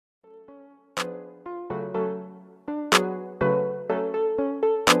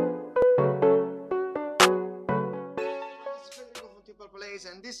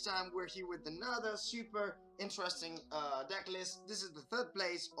this time we're here with another super interesting deck list. This is the third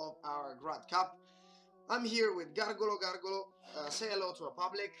place of our GRAAD Cup. I'm here with Gargolo. Gargolo, say hello to our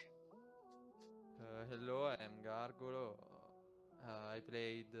public. Hello, I am Gargolo. I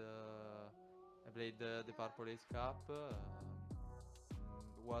played the Purple Ace Cup.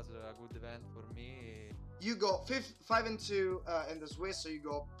 Was a good event for me. You got 5 and 2 in the Swiss, so you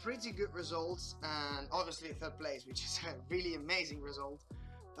got pretty good results, and obviously third place, which is a really amazing result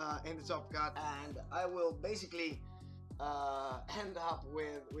in the top cut. And I will basically end up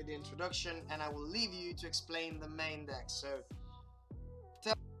with the introduction, and I will leave you to explain the main deck. So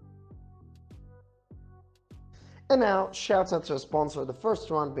And now, shout out to our sponsor, the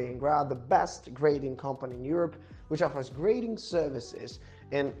first one being GRAAD, the best grading company in Europe, which offers grading services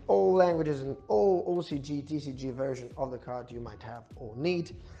in all languages and all OCG, TCG version of the card you might have or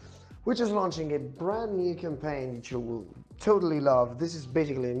need, which is launching a brand new campaign that you will totally love. This is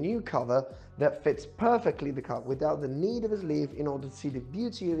basically a new cover that fits perfectly the card without the need of a sleeve in order to see the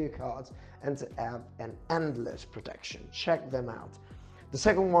beauty of your cards and to have an endless protection. Check them out. The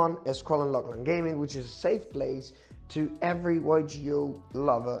second one is ScrollandLock Gaming, which is a safe place to every YGO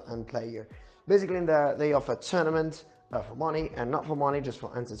lover and player. Basically, in there, they offer tournaments for money and not for money, just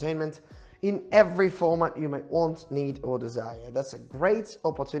for entertainment, in every format you might want, need, or desire. That's a great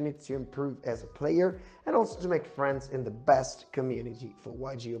opportunity to improve as a player and also to make friends in the best community for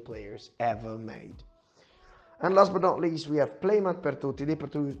YGO players ever made. And last but not least, we have PLAYMAT per TUTTI. They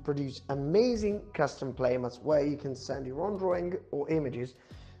produce amazing custom playmats where you can send your own drawing or images,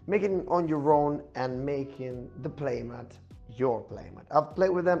 making it on your own and making the playmat your playmat. I've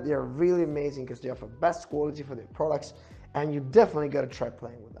played with them. They're really amazing because they offer best quality for their products, and you definitely got to try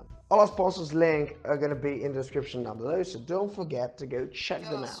playing with them. All our sponsors' link are going to be in the description down below, so don't forget to go check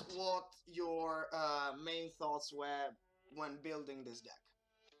them out. tell us what your main thoughts were when building this deck.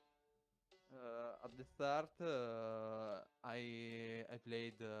 At the start, I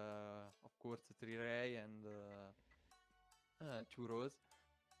played, of course, 3 Ray and 2 Rose.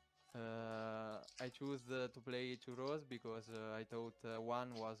 I chose to play 2 Rose because I thought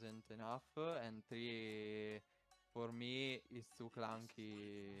 1 wasn't enough, and 3 for me is too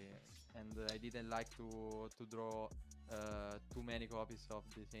clunky, and I didn't like to draw too many copies of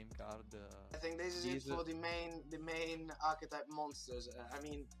the same card. I think this is it for the main archetype monsters. I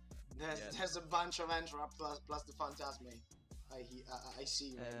mean, there's a bunch of Entrap plus the Phantasme. I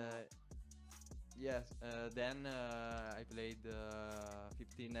see right now. Yes, then I played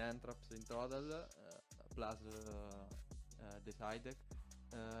 15 entraps in total, plus the side deck,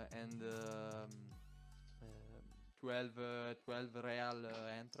 and 12 real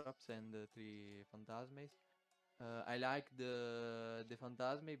entraps and 3 phantasmes. I like the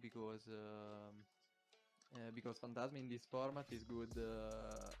phantasme because phantasme in this format is good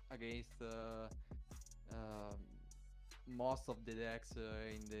against most of the decks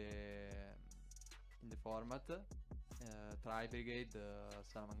in the format. Tri Brigade,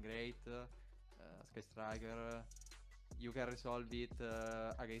 Salaman Great, Sky Striker. You can resolve it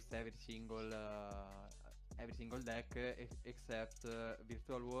against every single deck except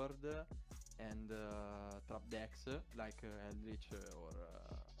Virtual World and trap decks like Eldritch or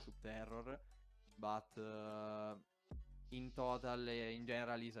Subterror. But in total, in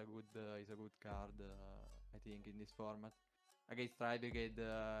general, is a good card. I think in this format against Tri Brigade.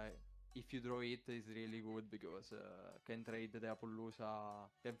 If you draw it, is really good because can trade the Apollousa,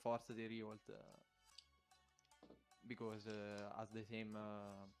 can force the revolt because has the same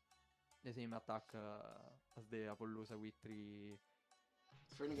attack as the Apollousa with 3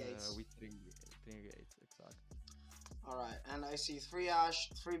 negates. With 3 negates, exactly. Alright, and I see 3 Ash,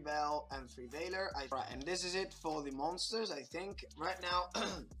 3 Bell, and 3 Veiler. Right, and this is it for the monsters, I think. Right now,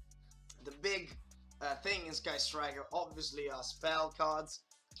 the big thing in Sky Striker obviously are spell cards.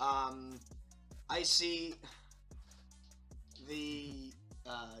 I see the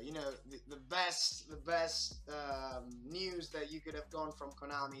best news that you could have gone from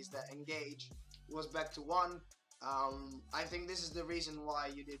Konami is that Engage was back to 1. I think this is the reason why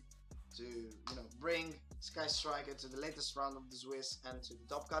you did to bring Sky Striker to the latest round of the Swiss and to the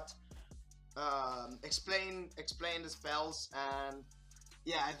top cut. Explain the spells, and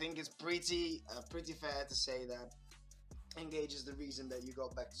yeah, I think it's pretty fair to say that Engage is the reason that you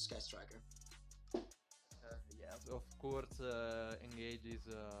got back to Sky Striker. Yes, of course, Engage is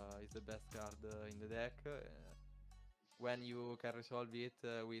the best card in the deck. When you can resolve it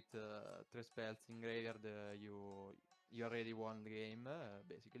with 3 spells in graveyard, you already won the game,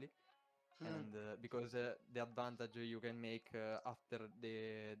 basically. And because the advantage you can make after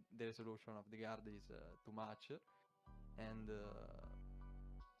the resolution of the card is too much, and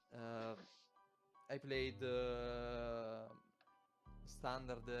I played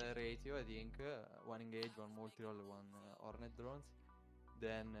standard ratio, I think, one engage, one multi-roll, one hornet drones.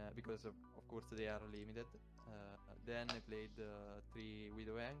 Then, because of course they are limited. Then I played 3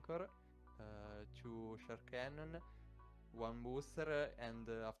 widow anchor, 2 shark cannon, 1 booster, and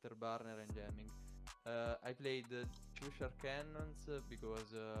afterburner and jamming. I played 2 shark cannons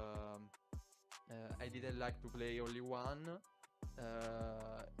because I didn't like to play only one.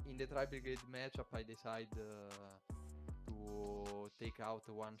 In the tri-brigade matchup I decided to take out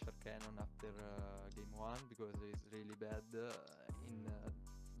 1 shark cannon after game 1 because it's really bad in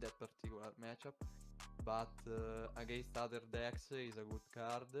that particular matchup. But against other decks is a good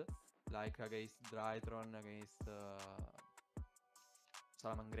card, like against Drytron, against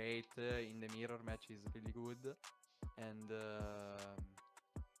Salamangreat. In the mirror match is really good, and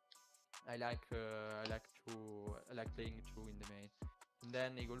I like playing 2 in the main. And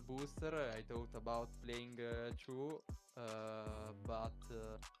then Eagle Booster, I thought about playing 2, but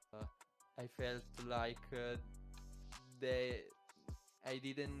I felt like I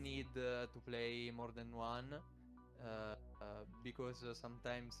didn't need to play more than 1, because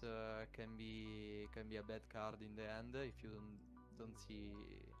sometimes can be a bad card in the end if you don't see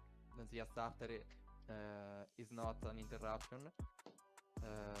a starter. Is not an interruption.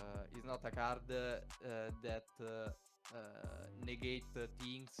 Is not a card that negate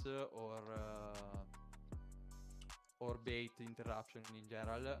things or bait interruption in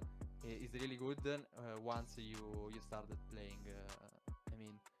general. It's really good once you started playing. I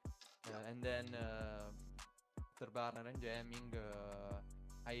mean, and then after Barner and jamming,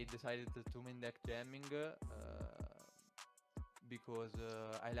 I decided to main deck jamming because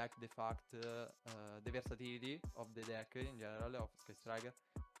I like the fact the versatility of the deck in general, of Sky Striker,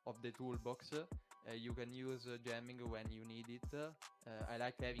 of the toolbox. You can use jamming when you need it. I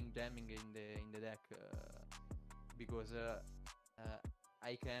like having jamming in the deck because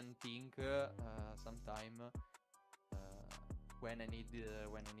I can think sometime when I need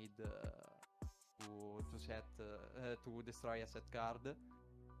to set to destroy a set card.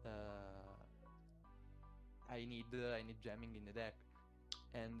 I need jamming in the deck,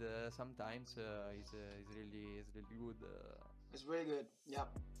 and sometimes it's really good. It's really good, yeah.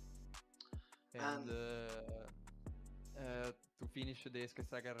 And to finish the Sky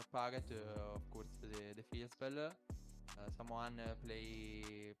Striker package, of course, the field spell. Someone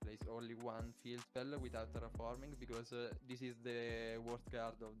plays only 1 field spell without terraforming because this is the worst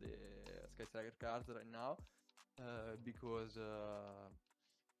card of the Sky Striker cards right now.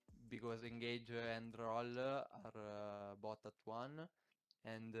 Because engage and roll are bought at 1,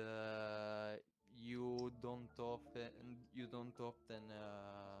 and you don't often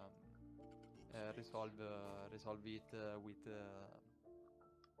resolve it with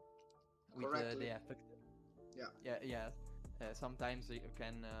the effect. Yes. Sometimes you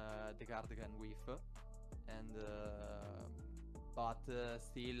can the card can whiff, and but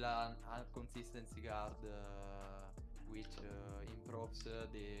still a consistency card which improves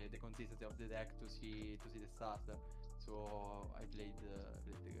the consistency of the deck to see the starter. So I played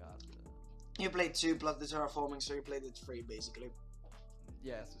the card. You played 2 plus the terraforming, so you played it 3 basically.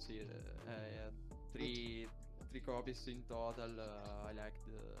 Yes, see, 3 copies in total. I liked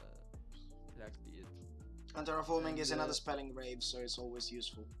it. And terraforming is another spelling rave, so it's always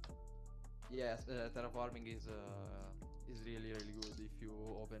useful. Yes, terraforming is really good if you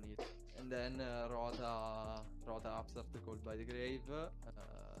open it. And then Rota Upstart Called by the Grave.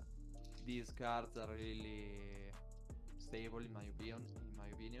 These cards are really stable in my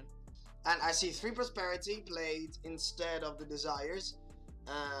opinion. And I see 3 prosperity played instead of the desires.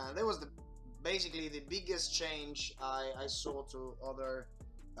 That was basically the biggest change I saw to other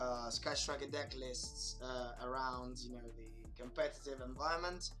Sky Striker deck lists around, you know, the competitive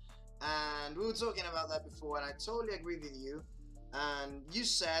environment. And we were talking about that before, and I totally agree with you. And you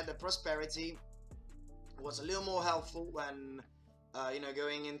said that prosperity was a little more helpful when you know,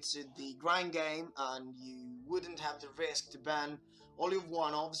 going into the grind game, and you wouldn't have the risk to ban all your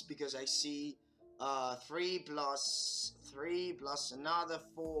one-offs, because I see 3 plus 3 plus another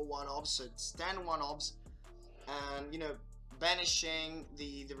 4 one-offs, so it's 10 one-offs, and you know, banishing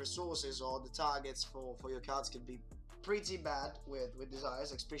the resources or the targets for your cards could be pretty bad with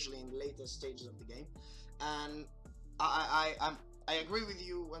desires, especially in the later stages of the game. And I agree with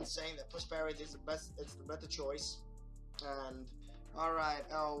you when saying that prosperity is it's the better choice. And alright,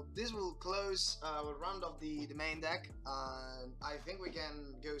 this will close, we'll round off the main deck, and I think we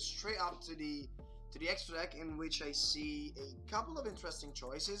can go straight up to the extra deck, in which I see a couple of interesting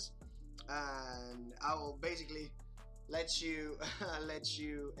choices, and I will basically let you let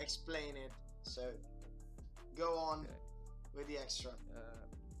you explain it. So go on Okay. with the extra.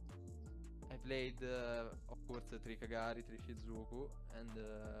 I played, of course, 3 Kagari, 3 Shizuku, and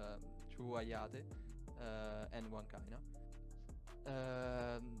 2 Ayate, and 1 Kaina.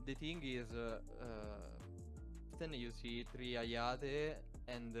 The thing is, then you see 3 Ayate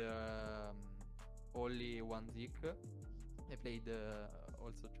and only 1 Zik. I played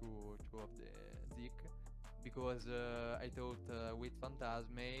also two of the Zik because I thought with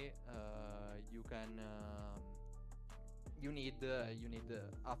Phantasme you can you need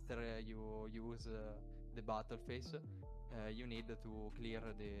after you use the battle phase, you need to clear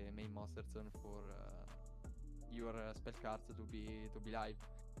the main monster zone for your spell cards to be live,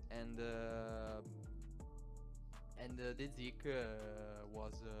 and the Zik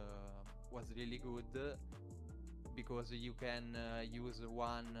was really good because you can use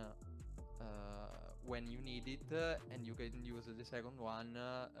one when you need it, and you can use the second one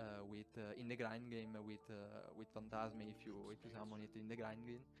with in the grind game with Phantasme if you summon it in the grind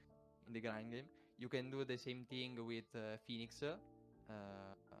game. You can do the same thing with Phoenix,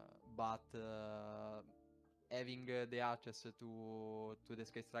 but having the access to the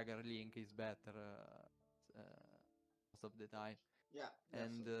Sky Striker link is better most of the time. Yeah,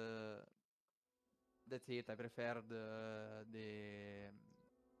 And that's it. I prefer the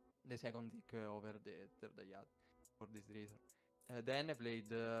second Zik over the third Ayat for this reason. Then I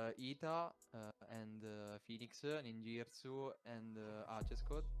played Ita and Phoenix, Ninjutsu, and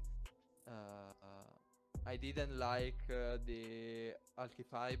Hachescode. I didn't like the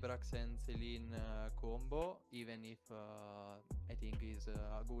Alkifibrax and Celine combo, even if I think is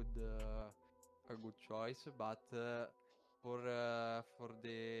a good choice. But for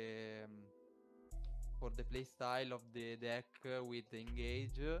the play style of the deck with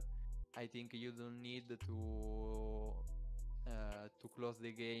engage, I think you don't need to close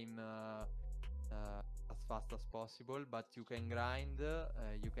the game as fast as possible, but you can grind.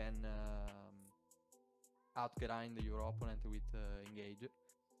 You can outgrind your opponent with engage,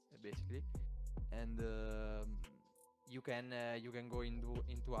 basically, and you can go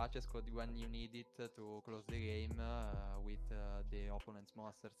into Hatches code when you need it to close the game with the opponent's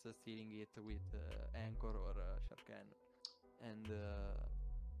monsters, stealing it with Anchor or Sharkan. And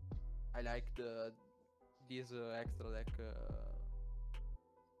I like this extra deck.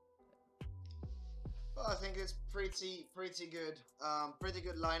 Well, I think it's pretty good. Pretty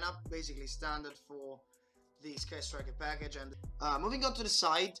good lineup, basically standard for the Sky Striker package. And moving on to the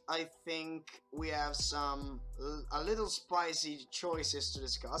side, I think we have a little spicy choices to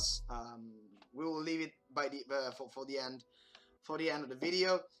discuss. We will leave it by the for the end of the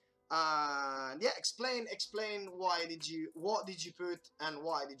video. Yeah, explain what did you put and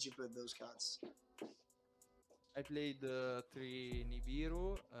why did you put those cards? I played 3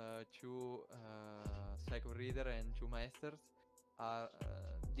 Nibiru, 2 Psycho Reader, and 2 Masters.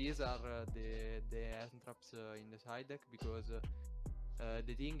 These are the entraps in the side deck, because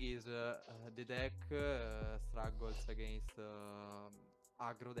the thing is the deck struggles against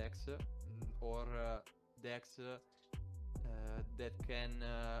aggro decks or decks that can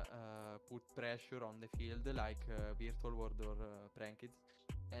put pressure on the field, like Virtual Ward or Pranked.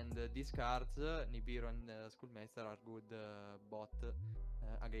 And these cards, Nibiru and Schoolmaster, are good bot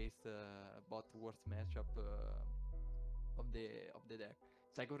against bot worst matchup of the deck.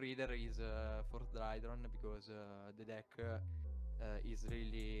 Psycho Reader is for Drydron, because the deck is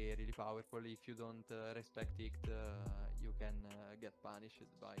really powerful. If you don't respect it, you can get punished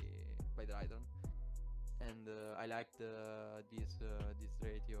by Drydron. And I liked this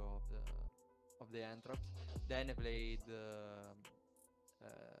ratio of the entraps. Then I played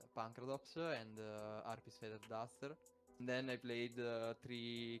Pancradops and Harpy's Feather Duster. And then I played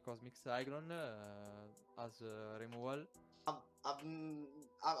 3 Cosmic Cyclone as removal.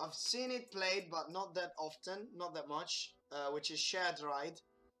 I've seen it played, but not that often, not that much, which is Shared Ride.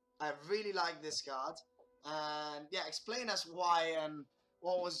 I really like this card. And yeah, explain us why and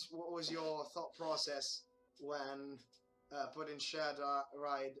what was your thought process when putting Shared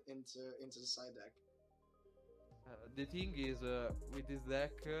Ride into the side deck. The thing is, with this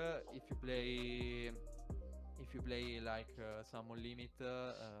deck, if you play like Summon Limit,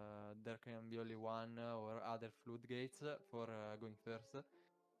 there can be only one or other Floodgates for going first.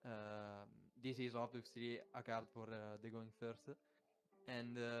 This is obviously a card for the going first.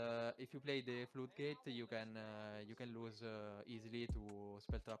 And if you play the Floodgate, you can lose easily to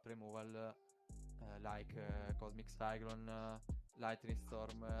Spell Trap removal, like Cosmic Cyclone, Lightning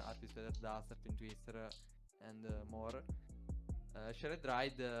Storm, Harpy's Feather Duster, Twin Twister, and more. Shared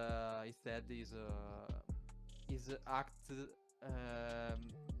Ride instead is is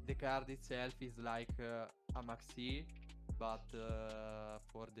the card itself is like a maxi, but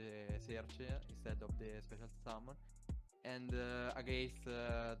for the search instead of the special summon. And against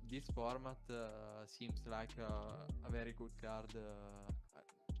this format seems like a very good card,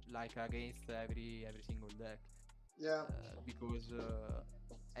 like against every single deck. Yeah. Because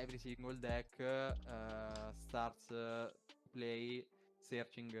every single deck starts play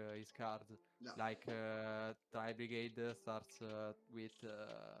searching his cards. Yeah. Like Tri Brigade starts with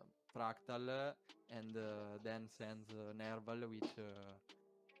Fractal and then sends Nerval,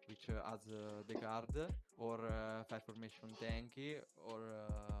 which has the card, or Five Formation Tanky, or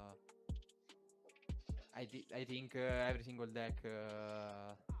I think every single deck.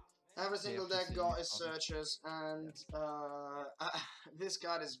 Every single searches deck got in its searches, and this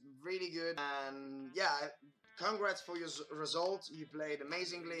card is really good. And yeah, congrats for your result. You played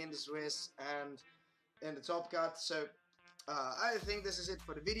amazingly in the Swiss and in the top cut. So I think this is it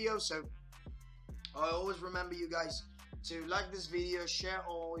for the video. So I always remember you guys to like this video, share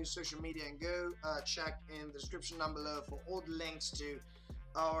all your social media, and go check in the description down below for all the links to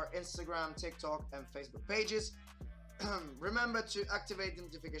our Instagram, TikTok, and Facebook pages. Remember to activate the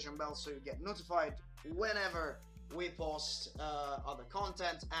notification bell so you get notified whenever we post other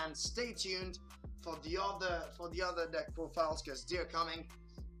content, and stay tuned for the other deck profiles, because they're coming.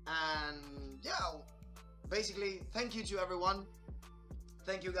 And yeah, basically, thank you to everyone.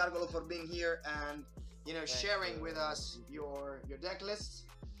 Thank you, Gargolo, for being here and sharing with us your deck lists.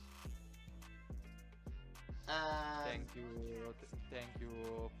 And thank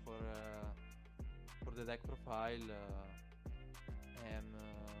you for the deck profile.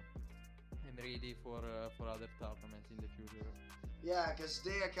 I'm ready for other tournaments in the future. Yeah, because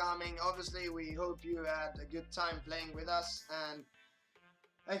they are coming. Obviously, we hope you had a good time playing with us, and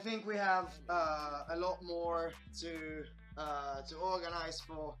I think we have a lot more to organize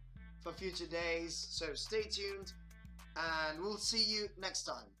for future days. So stay tuned, and we'll see you next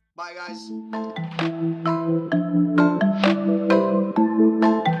time. Bye, guys.